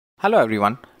Hello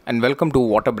everyone and welcome to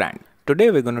Water Brand. Today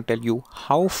we're going to tell you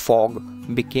how Fogg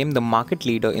became the market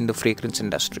leader in the fragrance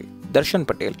industry. Darshan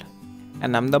Patel,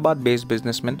 an Ahmedabad-based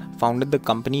businessman, founded the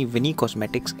company Vini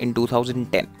Cosmetics in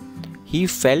 2010. He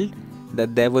felt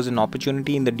that there was an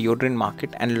opportunity in the deodorant market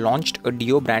and launched a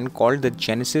deo brand called the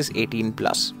Genesis 18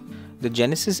 Plus. The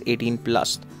Genesis 18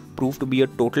 Plus proved to be a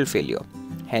total failure.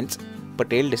 Hence,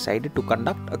 Patel decided to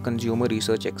conduct a consumer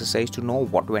research exercise to know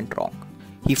what went wrong.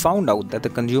 He found out that the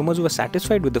consumers were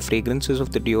satisfied with the fragrances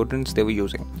of the deodorants they were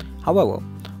using. However,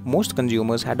 most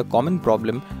consumers had a common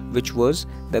problem, which was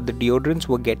that the deodorants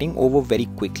were getting over very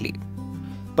quickly.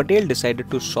 Patel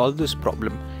decided to solve this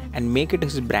problem and make it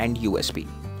his brand USP,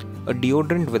 a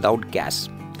deodorant without gas.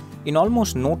 In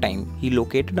almost no time, he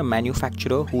located a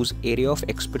manufacturer whose area of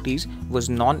expertise was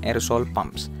non-aerosol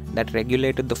pumps that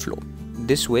regulated the flow.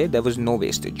 This way, there was no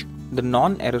wastage. The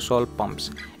non-aerosol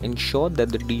pumps ensured that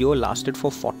the deo lasted for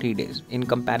 40 days in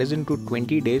comparison to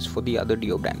 20 days for the other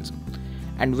deo brands.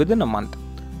 And within a month,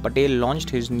 Patel launched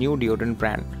his new deodorant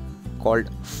brand called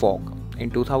Fogg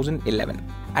in 2011.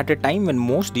 At a time when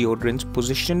most deodorants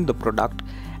positioned the product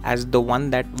as the one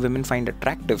that women find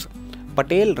attractive,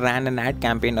 Patel ran an ad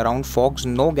campaign around Fogg's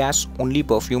no gas, only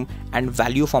perfume and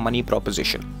value for money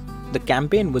proposition. The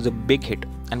campaign was a big hit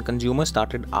and consumers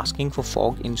started asking for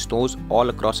Fogg in stores all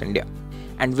across India.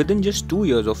 And within just 2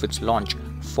 years of its launch,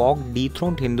 Fogg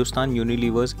dethroned Hindustan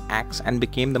Unilever's Axe and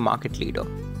became the market leader.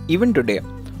 Even today,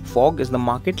 Fogg is the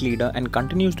market leader and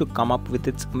continues to come up with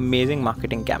its amazing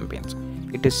marketing campaigns.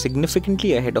 It is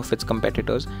significantly ahead of its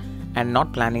competitors and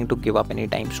not planning to give up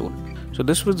anytime soon. So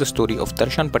this was the story of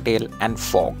Darshan Patel and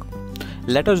Fogg.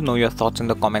 Let us know your thoughts in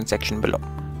the comment section below.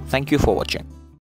 Thank you for watching.